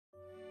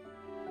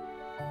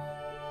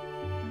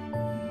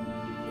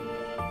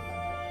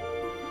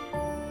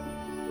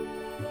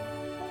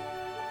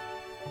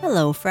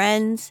Hello,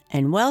 friends,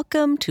 and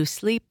welcome to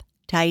Sleep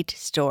Tight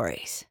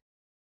Stories.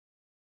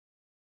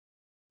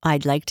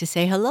 I'd like to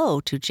say hello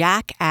to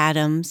Jack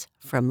Adams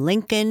from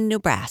Lincoln,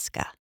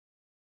 Nebraska.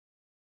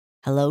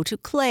 Hello to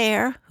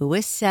Claire, who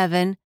is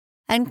 7,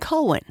 and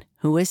Cohen,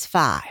 who is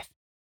 5,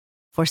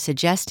 for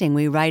suggesting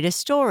we write a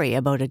story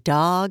about a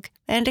dog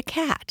and a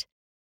cat,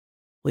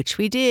 which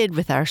we did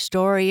with our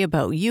story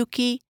about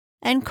Yuki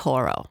and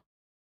Koro.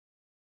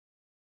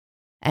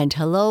 And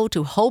hello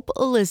to Hope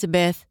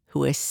Elizabeth,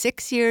 who is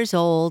 6 years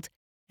old,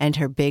 and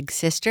her big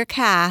sister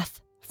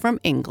Kath from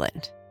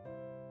England.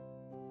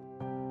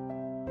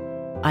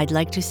 I'd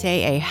like to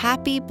say a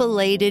happy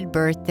belated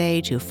birthday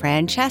to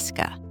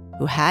Francesca,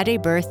 who had a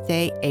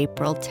birthday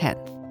April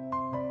 10th.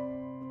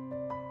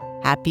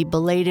 Happy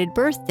belated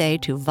birthday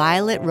to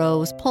Violet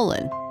Rose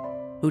Pullen,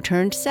 who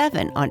turned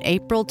 7 on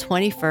April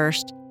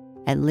 21st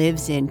and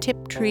lives in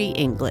Tiptree,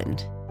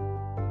 England.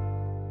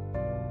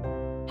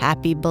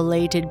 Happy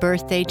belated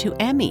birthday to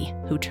Emmy,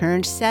 who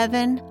turned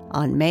 7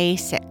 on May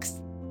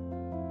 6th.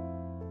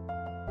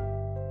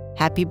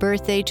 Happy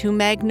birthday to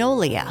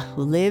Magnolia,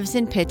 who lives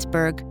in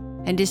Pittsburgh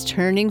and is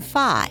turning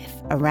 5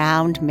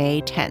 around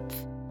May 10th.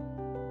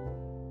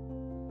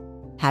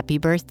 Happy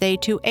birthday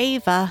to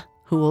Ava,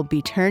 who will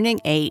be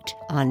turning 8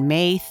 on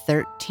May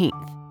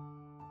 13th.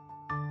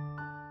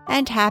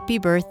 And happy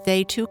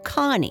birthday to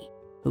Connie,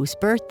 whose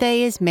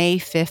birthday is May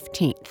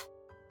 15th.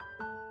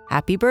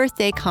 Happy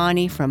birthday,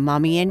 Connie, from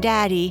Mommy and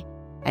Daddy,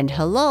 and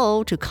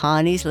hello to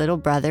Connie's little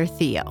brother,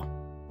 Theo.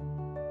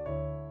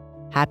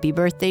 Happy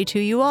birthday to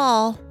you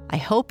all. I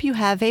hope you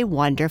have a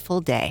wonderful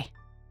day.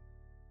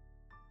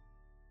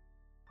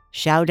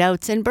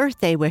 Shout-outs and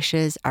birthday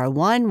wishes are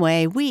one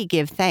way we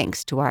give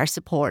thanks to our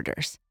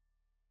supporters.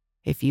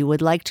 If you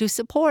would like to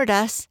support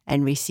us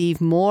and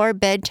receive more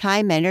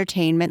bedtime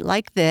entertainment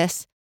like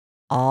this,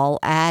 all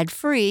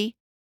ad-free,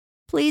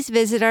 please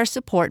visit our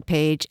support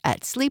page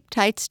at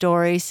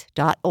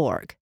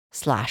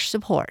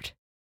sleeptightstories.org/support.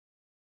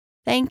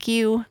 Thank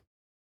you.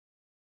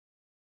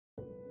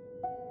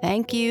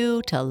 Thank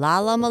you to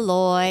Lala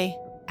Malloy,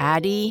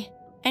 Addie,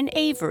 and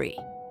Avery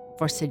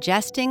for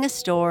suggesting a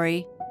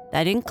story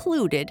that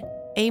included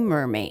a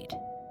mermaid.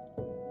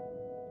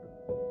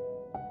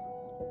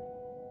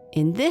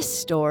 In this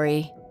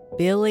story,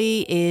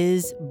 Billy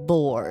is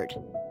bored,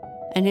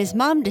 and his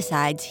mom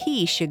decides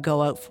he should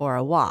go out for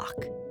a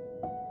walk.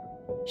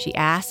 She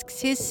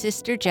asks his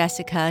sister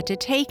Jessica to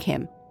take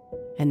him,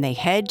 and they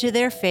head to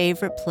their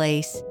favorite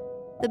place,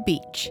 the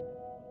beach.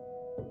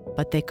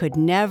 But they could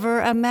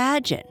never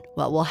imagine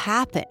what will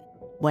happen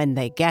when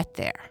they get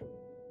there.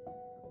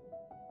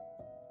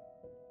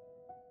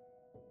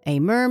 A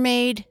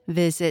mermaid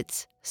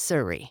visits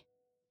Surrey.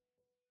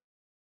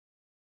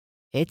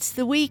 It's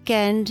the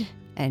weekend,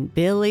 and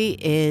Billy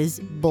is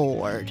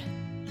bored.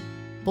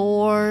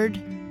 Bored,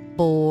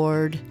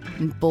 bored,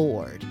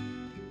 bored.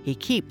 He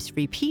keeps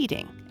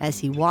repeating as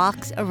he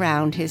walks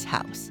around his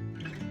house.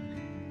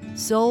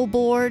 So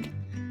bored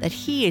that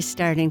he is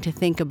starting to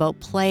think about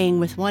playing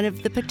with one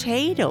of the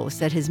potatoes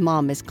that his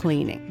mom is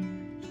cleaning.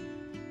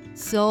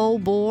 So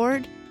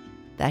bored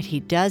that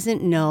he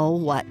doesn't know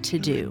what to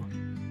do.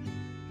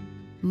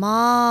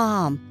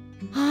 Mom,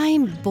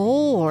 I'm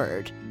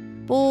bored.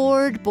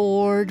 Bored,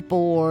 bored,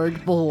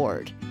 bored,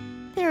 bored.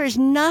 There is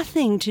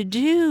nothing to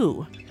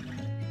do,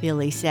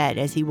 Billy said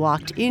as he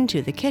walked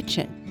into the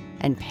kitchen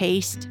and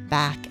paced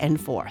back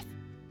and forth.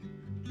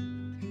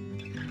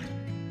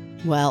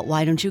 Well,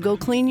 why don't you go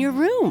clean your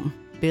room?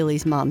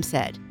 Billy's mom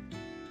said.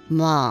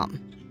 Mom,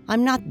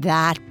 I'm not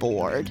that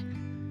bored.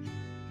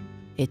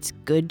 It's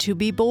good to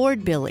be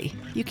bored, Billy.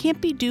 You can't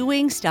be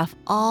doing stuff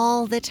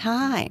all the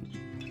time.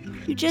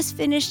 You just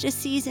finished a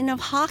season of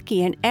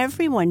hockey and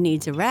everyone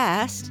needs a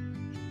rest.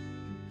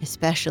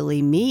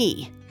 Especially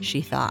me,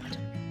 she thought.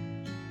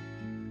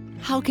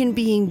 How can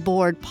being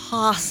bored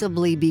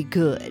possibly be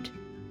good?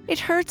 It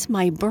hurts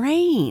my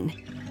brain,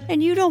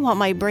 and you don't want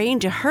my brain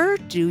to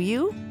hurt, do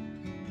you?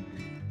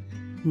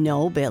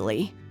 No,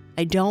 Billy,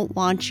 I don't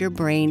want your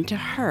brain to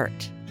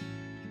hurt.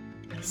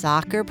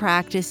 Soccer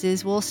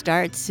practices will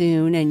start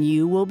soon, and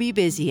you will be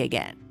busy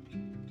again.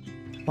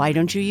 Why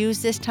don't you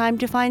use this time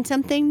to find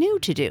something new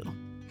to do?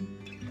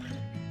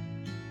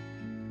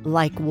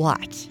 Like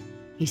what?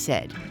 He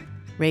said,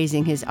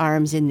 raising his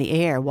arms in the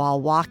air while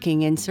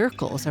walking in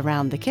circles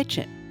around the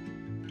kitchen.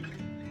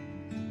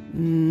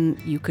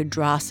 You could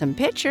draw some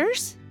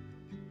pictures.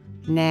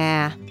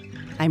 Nah,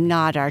 I'm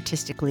not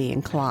artistically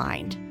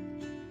inclined.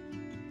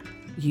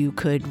 You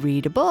could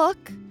read a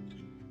book.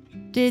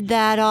 Did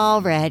that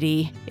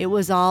already. It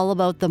was all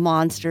about the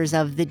monsters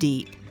of the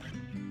deep.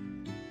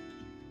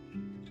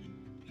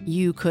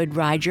 You could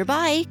ride your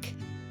bike.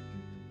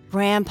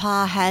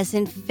 Grandpa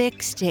hasn't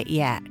fixed it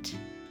yet.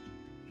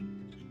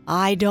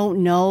 I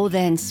don't know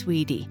then,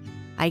 sweetie.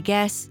 I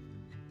guess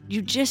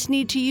you just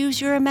need to use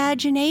your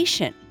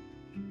imagination.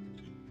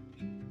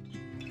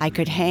 I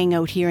could hang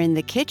out here in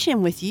the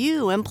kitchen with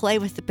you and play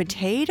with the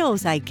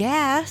potatoes, I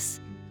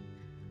guess,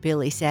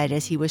 Billy said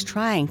as he was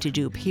trying to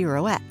do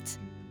pirouettes.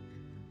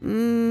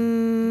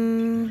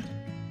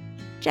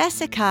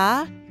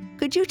 Jessica,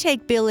 "Could you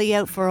take Billy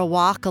out for a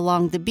walk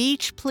along the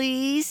beach,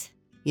 please?"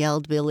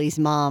 yelled Billy's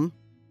mom.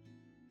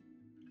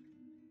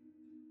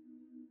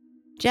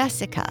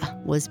 Jessica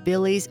was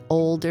Billy's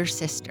older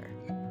sister,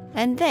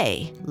 and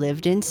they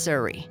lived in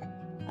Surrey,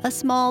 a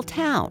small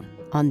town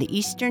on the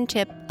eastern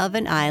tip of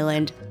an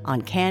island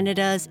on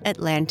Canada's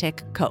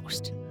Atlantic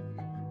coast.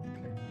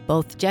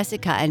 Both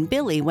Jessica and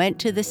Billy went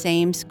to the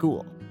same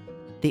school,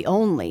 the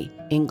only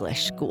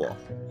English school,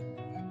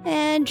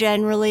 and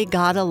generally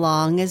got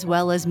along as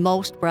well as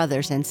most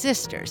brothers and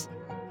sisters,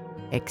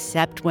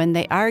 except when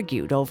they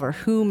argued over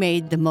who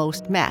made the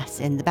most mess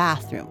in the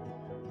bathroom,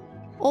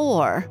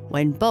 or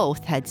when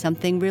both had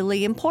something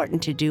really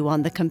important to do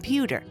on the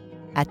computer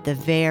at the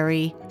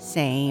very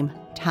same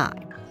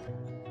time.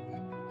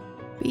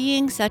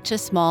 Being such a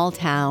small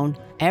town,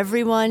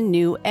 everyone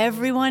knew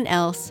everyone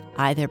else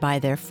either by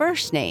their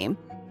first name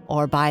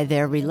or by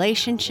their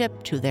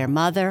relationship to their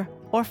mother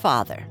or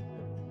father.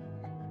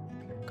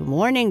 "Good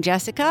morning,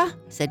 Jessica,"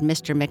 said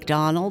Mr.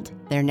 McDonald,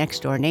 their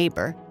next-door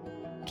neighbor.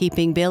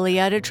 "Keeping Billy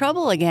out of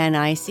trouble again,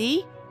 I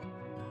see."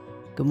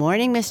 "Good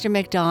morning, Mr.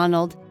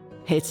 McDonald.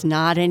 It's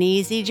not an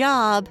easy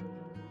job,"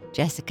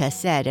 Jessica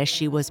said as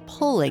she was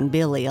pulling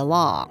Billy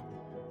along,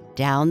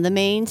 down the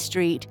main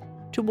street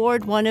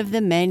toward one of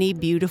the many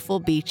beautiful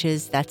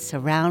beaches that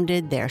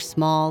surrounded their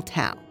small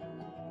town.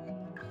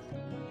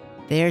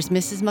 "There's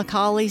Mrs.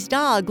 Macaulay's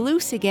dog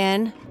loose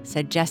again,"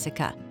 said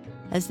Jessica,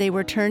 as they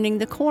were turning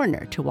the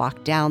corner to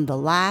walk down the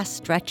last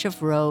stretch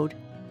of road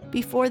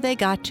before they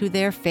got to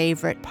their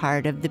favorite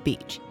part of the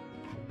beach.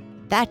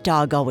 "That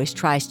dog always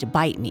tries to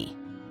bite me,"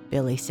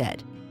 Billy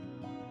said.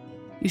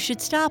 "You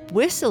should stop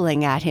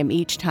whistling at him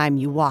each time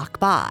you walk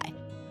by,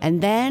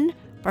 and then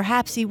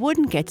perhaps he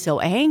wouldn't get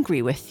so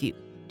angry with you,"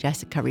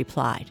 Jessica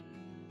replied.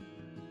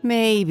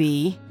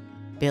 "Maybe,"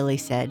 Billy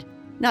said,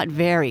 not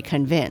very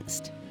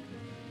convinced.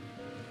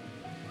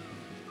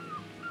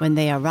 When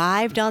they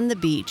arrived on the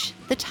beach,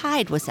 the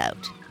tide was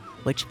out,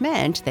 which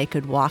meant they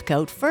could walk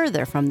out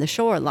further from the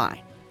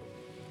shoreline.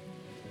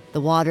 The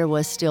water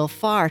was still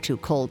far too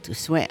cold to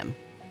swim.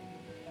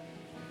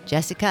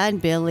 Jessica and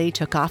Billy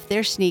took off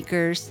their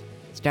sneakers,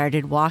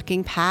 started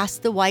walking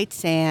past the white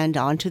sand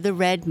onto the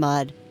red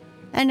mud,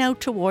 and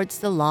out towards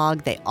the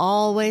log they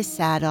always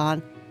sat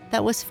on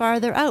that was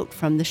farther out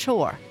from the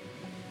shore.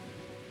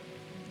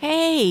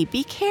 "Hey,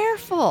 be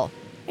careful!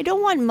 I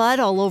don't want mud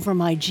all over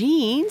my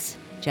jeans,"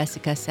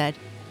 Jessica said.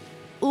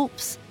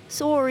 "Oops,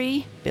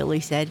 sorry," Billy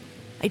said.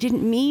 "I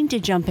didn't mean to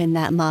jump in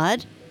that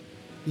mud."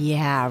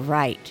 "Yeah,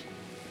 right."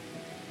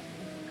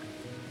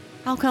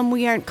 "How come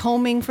we aren't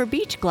combing for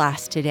beach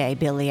glass today?"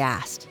 Billy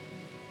asked.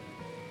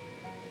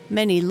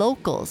 Many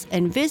locals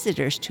and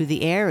visitors to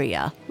the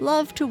area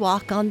love to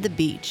walk on the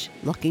beach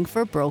looking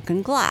for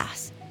broken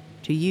glass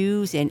to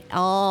use in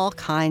all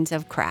kinds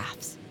of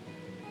crafts.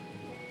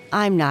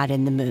 I'm not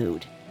in the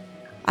mood.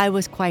 I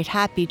was quite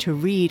happy to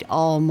read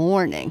all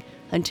morning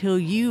until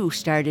you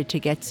started to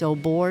get so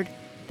bored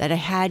that I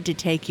had to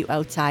take you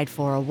outside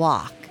for a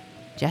walk,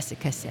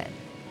 Jessica said,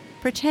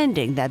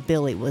 pretending that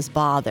Billy was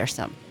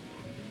bothersome.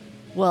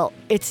 "Well,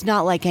 it's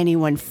not like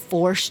anyone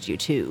forced you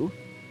to,"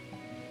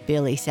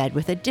 Billy said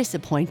with a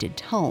disappointed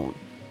tone.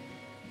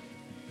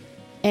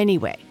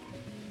 "Anyway,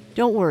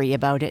 don't worry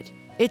about it.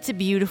 It's a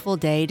beautiful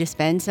day to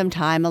spend some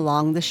time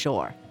along the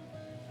shore.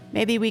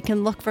 Maybe we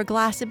can look for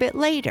glass a bit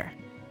later."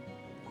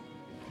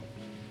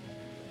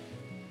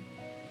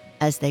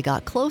 As they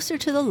got closer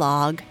to the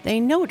log, they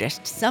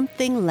noticed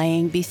something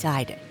laying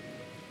beside it.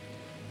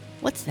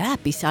 "What's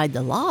that beside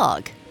the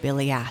log?"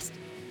 Billy asked.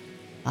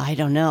 "I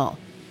don't know.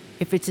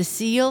 If it's a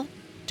seal,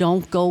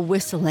 don't go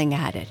whistling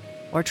at it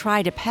or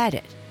try to pet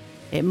it.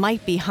 It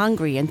might be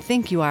hungry and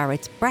think you are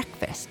its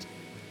breakfast,"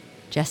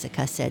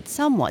 Jessica said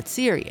somewhat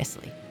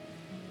seriously.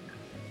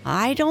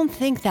 "I don't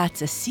think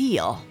that's a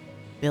seal,"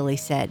 Billy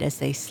said as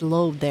they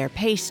slowed their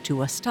pace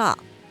to a stop.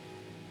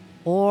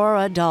 "Or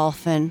a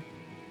dolphin,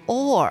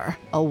 or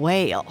a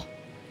whale."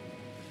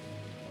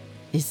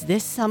 "Is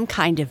this some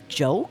kind of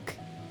joke?"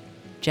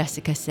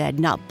 Jessica said,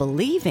 not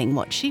believing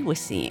what she was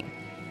seeing.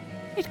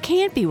 "It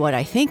can't be what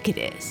I think it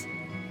is.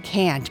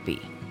 Can't be."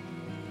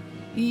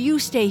 "You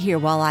stay here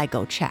while I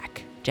go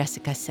check,"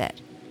 Jessica said.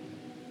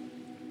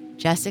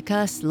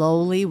 Jessica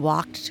slowly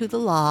walked to the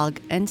log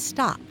and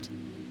stopped,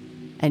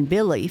 and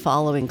Billy,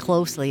 following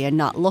closely and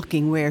not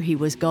looking where he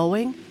was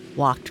going,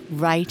 walked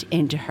right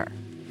into her.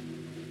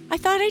 "I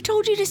thought I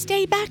told you to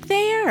stay back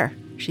there,"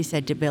 she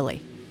said to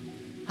Billy.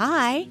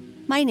 "Hi,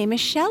 my name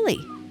is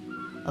Shelley,"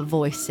 a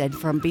voice said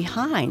from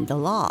behind the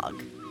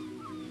log.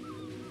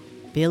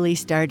 Billy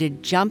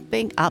started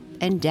jumping up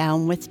and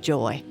down with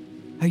joy.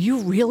 "Are you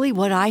really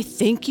what I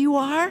think you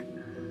are?"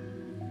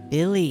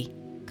 "Billy,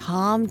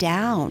 calm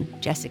down,"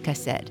 Jessica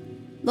said,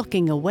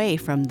 looking away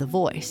from the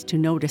voice to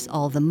notice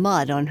all the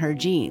mud on her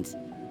jeans.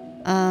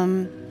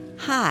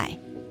 Hi,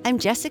 I'm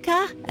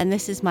Jessica, and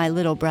this is my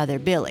little brother,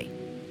 Billy."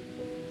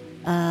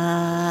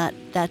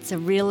 That's a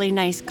really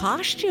nice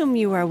costume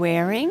you are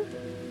wearing,"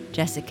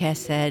 Jessica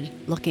said,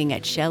 looking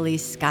at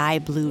Shelley's sky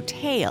blue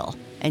tail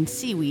and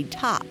seaweed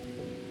top.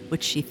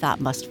 which she thought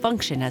must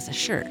function as a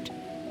shirt.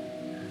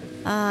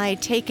 I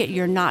take it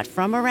you're not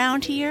from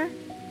around here?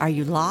 Are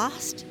you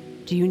lost?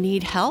 Do you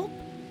need help?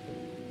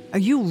 Are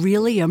you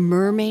really a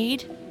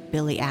mermaid?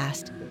 Billy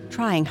asked,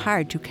 trying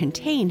hard to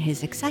contain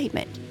his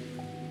excitement.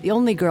 The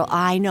only girl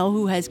I know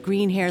who has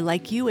green hair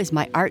like you is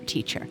my art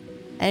teacher,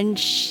 and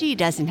she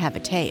doesn't have a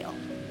tail.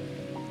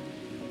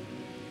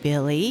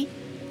 Billy,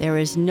 there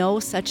is no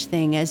such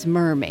thing as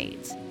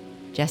mermaids,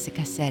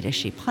 Jessica said as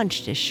she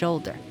punched his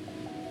shoulder.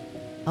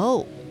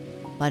 Oh,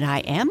 but I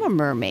am a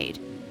mermaid,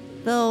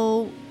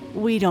 though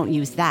we don't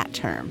use that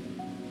term.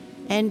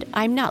 And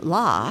I'm not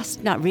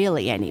lost, not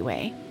really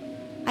anyway.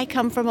 I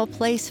come from a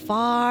place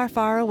far,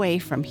 far away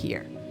from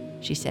here,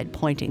 she said,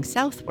 pointing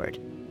southward.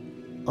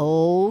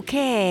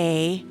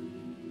 Okay,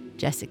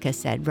 Jessica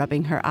said,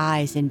 rubbing her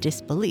eyes in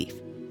disbelief.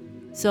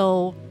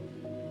 So,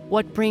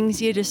 what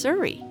brings you to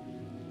Surrey?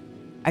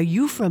 Are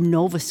you from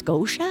Nova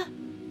Scotia?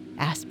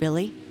 Asked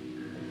Billy.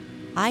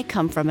 I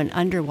come from an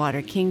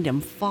underwater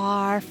kingdom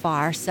far,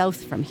 far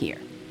south from here.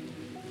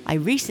 I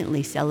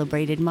recently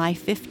celebrated my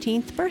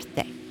 15th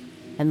birthday,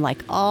 and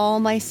like all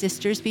my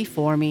sisters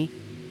before me,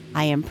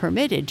 I am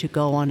permitted to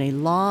go on a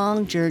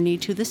long journey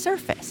to the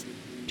surface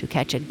to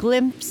catch a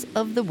glimpse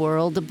of the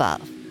world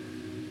above.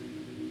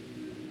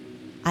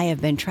 I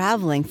have been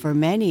traveling for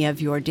many of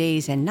your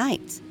days and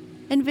nights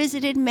and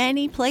visited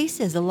many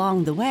places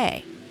along the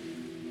way.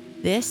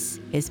 This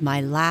is my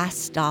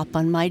last stop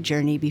on my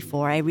journey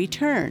before I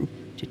return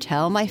to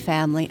tell my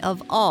family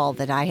of all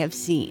that I have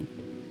seen.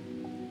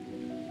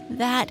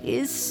 That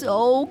is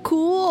so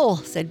cool,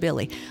 said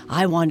Billy.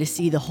 I want to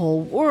see the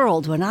whole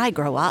world when I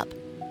grow up.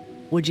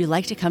 Would you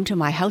like to come to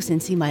my house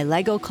and see my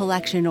Lego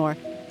collection or...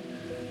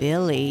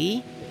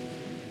 Billy,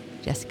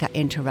 Jessica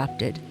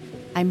interrupted.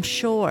 I'm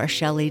sure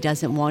Shelley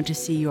doesn't want to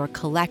see your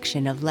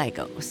collection of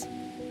Legos.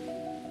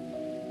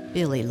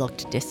 Billy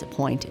looked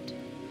disappointed.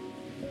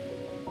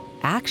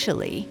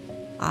 Actually,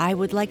 I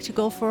would like to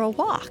go for a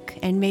walk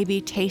and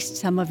maybe taste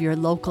some of your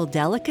local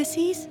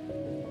delicacies.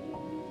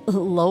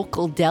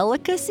 Local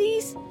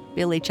delicacies?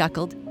 Billy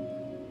chuckled.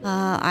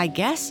 I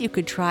guess you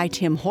could try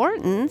Tim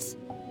Hortons.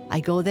 I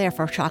go there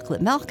for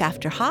chocolate milk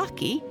after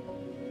hockey.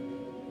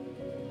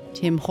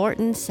 Tim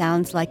Hortons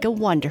sounds like a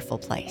wonderful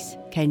place.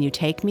 Can you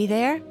take me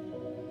there?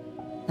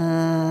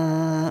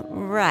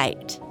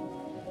 Right.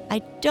 I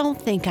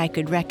don't think I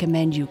could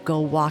recommend you go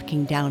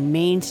walking down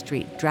Main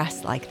Street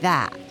dressed like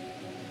that,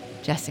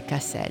 Jessica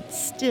said,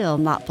 still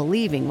not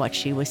believing what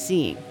she was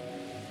seeing.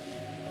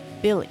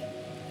 Billy,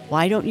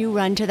 why don't you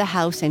run to the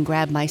house and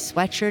grab my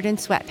sweatshirt and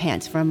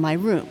sweatpants from my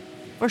room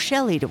for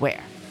Shelley to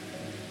wear?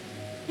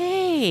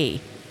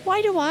 Hey,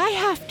 why do I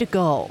have to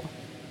go?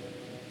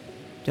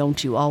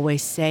 Don't you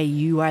always say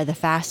you are the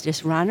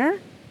fastest runner?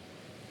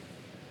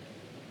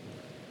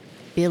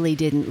 Billy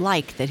didn't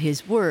like that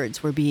his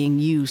words were being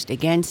used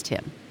against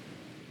him,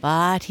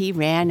 but he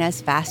ran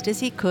as fast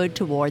as he could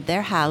toward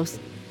their house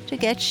to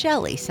get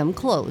Shelley some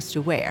clothes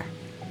to wear.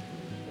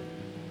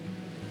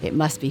 It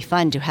must be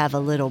fun to have a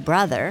little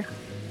brother.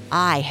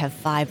 I have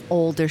 5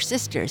 older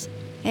sisters,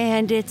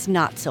 and it's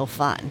not so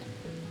fun,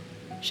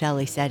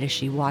 Shelley said as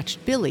she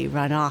watched Billy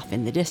run off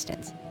in the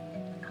distance.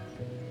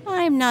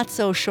 I'm not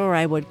so sure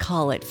I would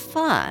call it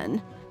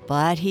fun,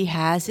 but he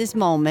has his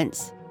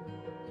moments.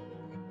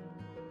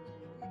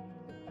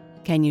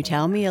 Can you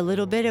tell me a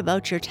little bit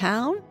about your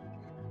town?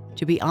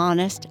 To be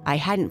honest, I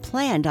hadn't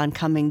planned on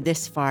coming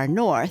this far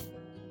north,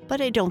 but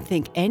I don't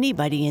think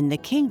anybody in the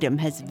kingdom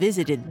has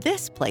visited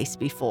this place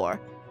before,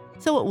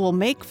 so it will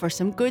make for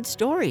some good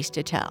stories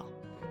to tell.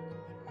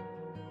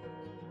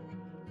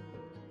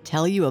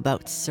 Tell you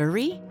about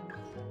Surrey?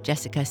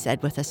 Jessica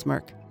said with a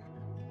smirk.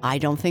 I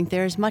don't think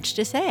there's much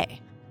to say.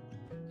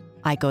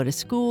 I go to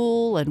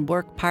school and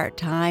work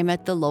part-time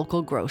at the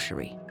local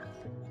grocery.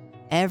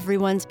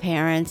 Everyone's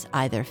parents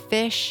either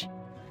fish,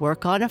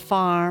 work on a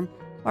farm,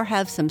 or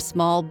have some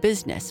small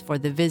business for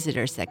the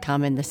visitors that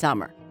come in the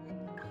summer.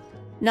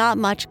 Not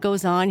much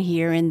goes on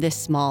here in this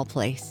small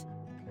place.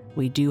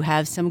 We do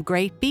have some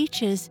great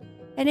beaches,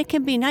 and it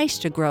can be nice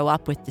to grow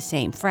up with the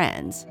same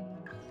friends.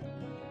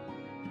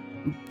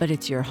 But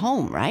it's your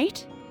home,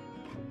 right?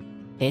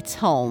 It's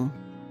home.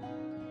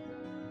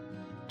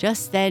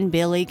 Just then,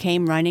 Billy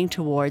came running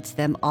towards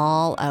them,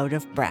 all out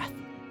of breath.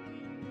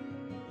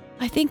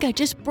 I think I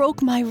just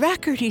broke my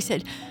record, he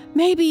said.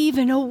 Maybe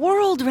even a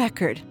world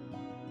record.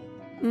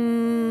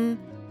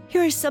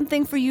 Here is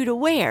something for you to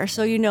wear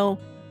so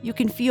you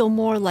can feel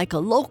more like a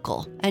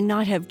local and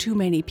not have too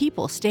many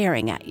people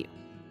staring at you.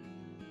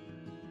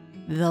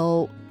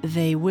 Though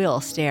they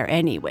will stare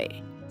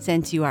anyway,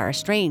 since you are a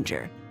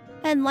stranger,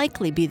 and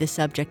likely be the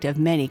subject of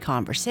many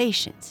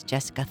conversations,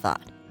 Jessica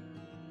thought.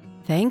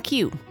 Thank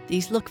you.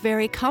 These look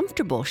very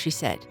comfortable, she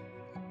said.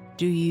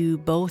 Do you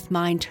both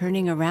mind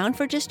turning around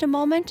for just a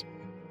moment?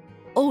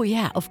 Oh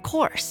yeah, of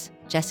course,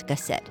 Jessica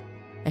said,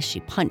 as she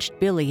punched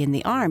Billy in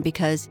the arm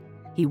because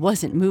he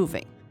wasn't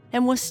moving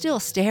and was still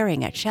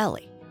staring at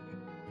Shelley.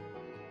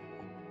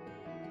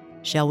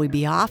 Shall we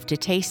be off to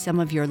taste some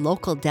of your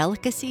local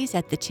delicacies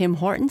at the Tim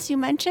Hortons you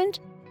mentioned?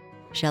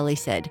 Shelley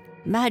said,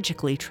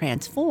 magically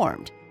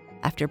transformed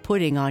after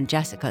putting on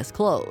Jessica's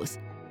clothes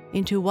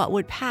into what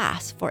would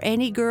pass for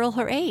any girl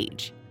her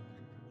age.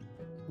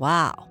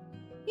 "Wow,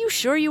 you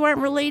sure you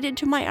aren't related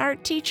to my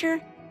art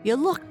teacher? You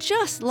look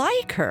just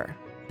like her,"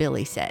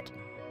 Billy said.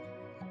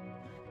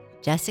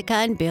 Jessica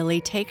and Billy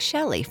take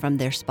Shelley from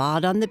their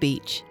spot on the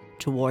beach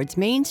towards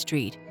Main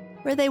Street,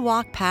 where they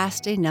walk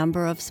past a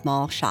number of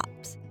small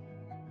shops.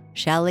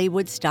 Shelley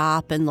would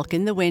stop and look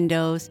in the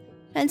windows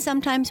and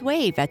sometimes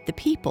wave at the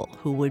people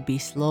who would be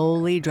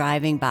slowly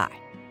driving by.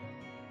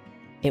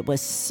 It was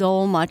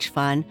so much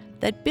fun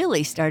that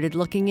Billy started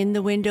looking in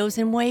the windows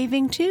and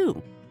waving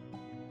too.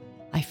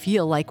 "I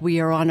feel like we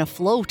are on a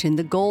float in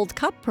the Gold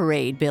Cup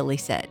parade," Billy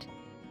said.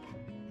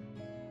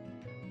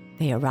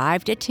 They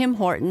arrived at Tim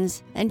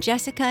Hortons and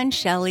Jessica and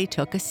Shelley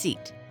took a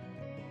seat.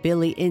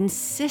 Billy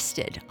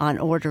insisted on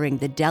ordering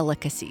the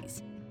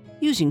delicacies,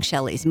 using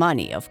Shelley's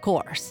money, of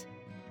course.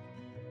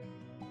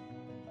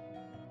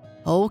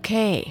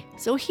 "Okay,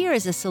 so here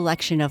is a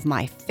selection of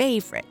my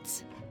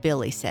favorites,"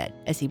 Billy said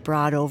as he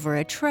brought over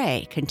a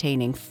tray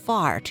containing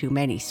far too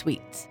many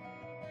sweets.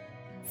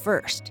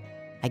 "First,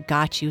 I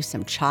got you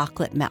some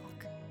chocolate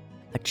milk,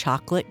 a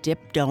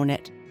chocolate-dipped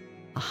donut,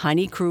 a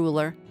honey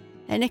cruller,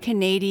 and a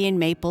Canadian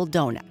maple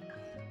donut,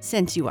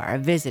 since you are a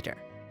visitor."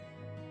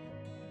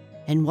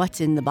 "And what's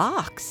in the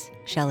box?"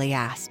 Shelley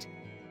asked.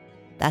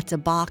 "That's a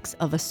box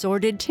of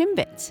assorted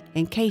Timbits,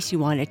 in case you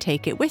want to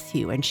take it with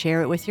you and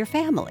share it with your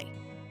family."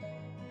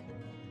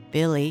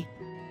 "Billy,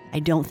 I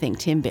don't think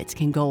Timbits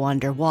can go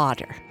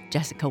underwater,"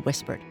 Jessica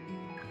whispered.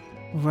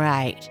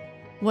 "Right.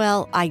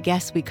 Well, I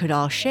guess we could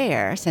all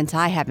share since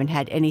I haven't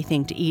had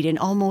anything to eat in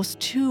almost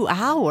 2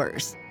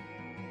 hours,"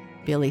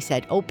 Billy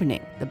said,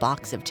 opening the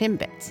box of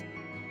Timbits.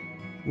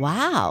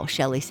 "Wow,"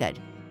 Shelley said.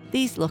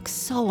 "These look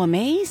so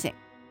amazing."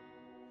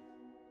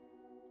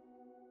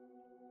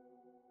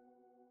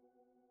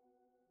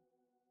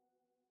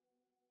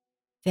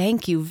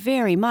 "Thank you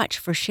very much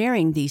for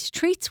sharing these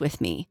treats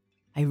with me.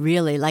 I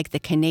really like the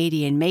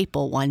Canadian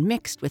maple one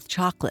mixed with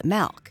chocolate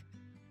milk,"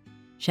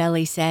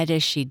 Shelley said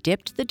as she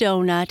dipped the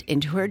donut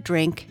into her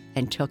drink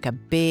and took a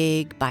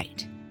big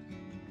bite.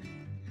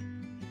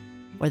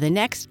 For the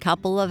next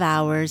couple of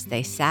hours,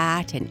 they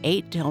sat and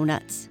ate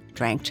donuts,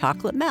 drank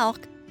chocolate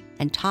milk,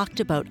 and talked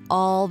about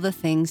all the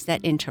things that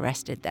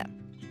interested them.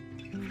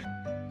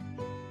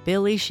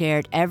 Billy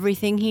shared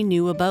everything he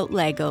knew about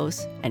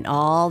Legos and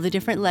all the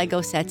different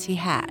Lego sets he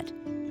had.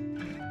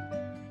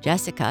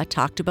 Jessica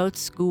talked about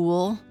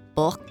school,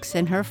 books,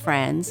 and her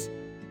friends.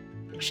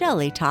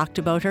 Shelley talked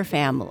about her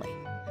family,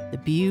 the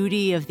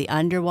beauty of the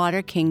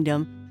underwater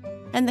kingdom,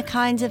 and the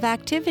kinds of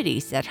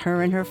activities that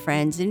her and her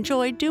friends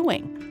enjoyed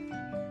doing.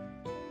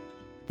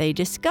 They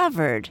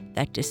discovered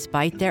that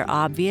despite their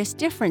obvious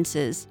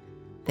differences,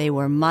 they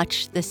were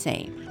much the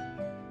same.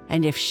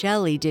 And if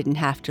Shelley didn't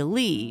have to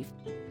leave,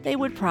 they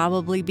would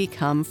probably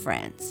become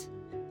friends.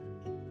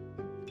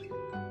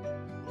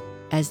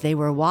 As they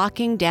were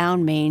walking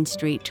down Main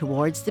Street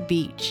towards the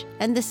beach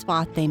and the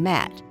spot they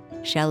met,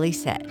 Shelley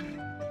said,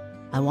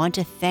 "I want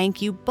to thank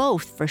you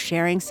both for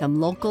sharing some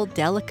local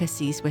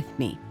delicacies with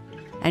me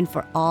and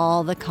for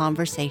all the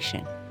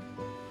conversation.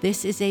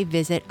 This is a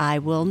visit I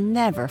will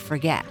never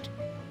forget."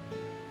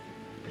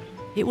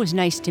 "It was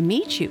nice to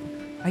meet you.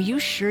 Are you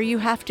sure you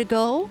have to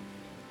go?"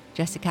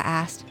 Jessica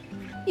asked.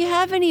 "You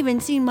haven't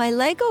even seen my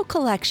Lego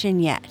collection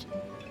yet,"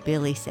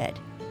 Billy said.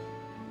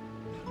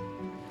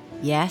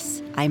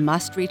 "Yes, I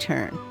must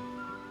return.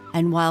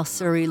 And while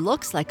Surrey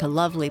looks like a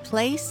lovely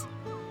place,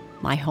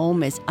 my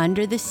home is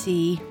under the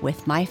sea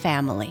with my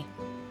family.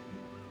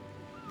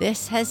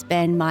 This has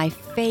been my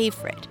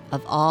favorite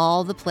of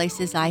all the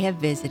places I have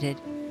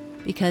visited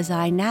because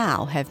I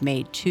now have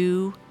made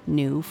 2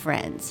 new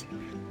friends."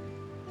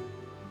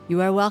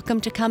 "You are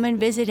welcome to come and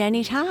visit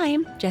any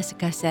time,"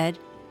 Jessica said.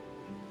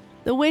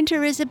 "The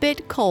winter is a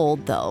bit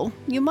cold, though.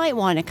 You might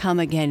want to come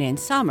again in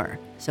summer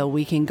so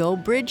we can go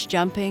bridge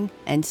jumping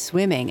and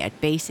swimming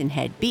at Basin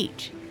Head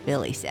Beach,"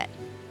 Billy said.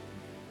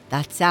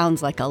 "That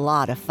sounds like a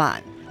lot of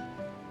fun."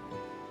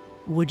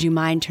 "Would you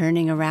mind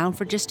turning around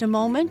for just a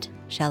moment?"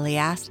 Shelley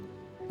asked.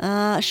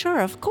 Sure,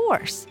 of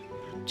course,"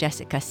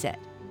 Jessica said,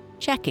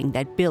 checking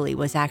that Billy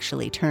was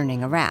actually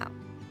turning around.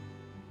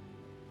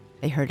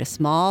 They heard a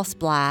small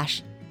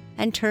splash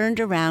and turned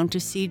around to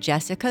see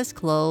Jessica's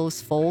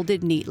clothes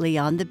folded neatly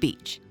on the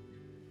beach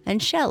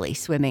and Shelley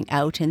swimming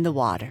out in the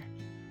water.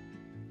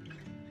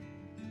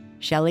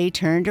 Shelley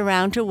turned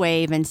around to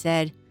wave and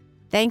said,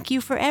 "Thank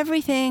you for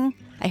everything.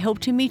 I hope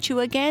to meet you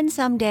again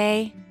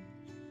someday."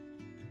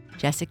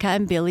 Jessica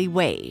and Billy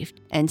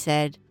waved and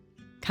said,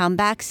 "Come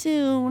back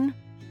soon."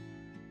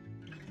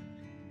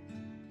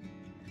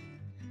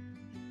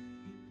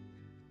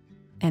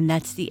 And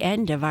that's the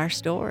end of our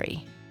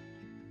story.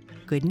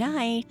 Good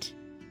night.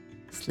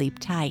 Sleep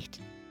tight.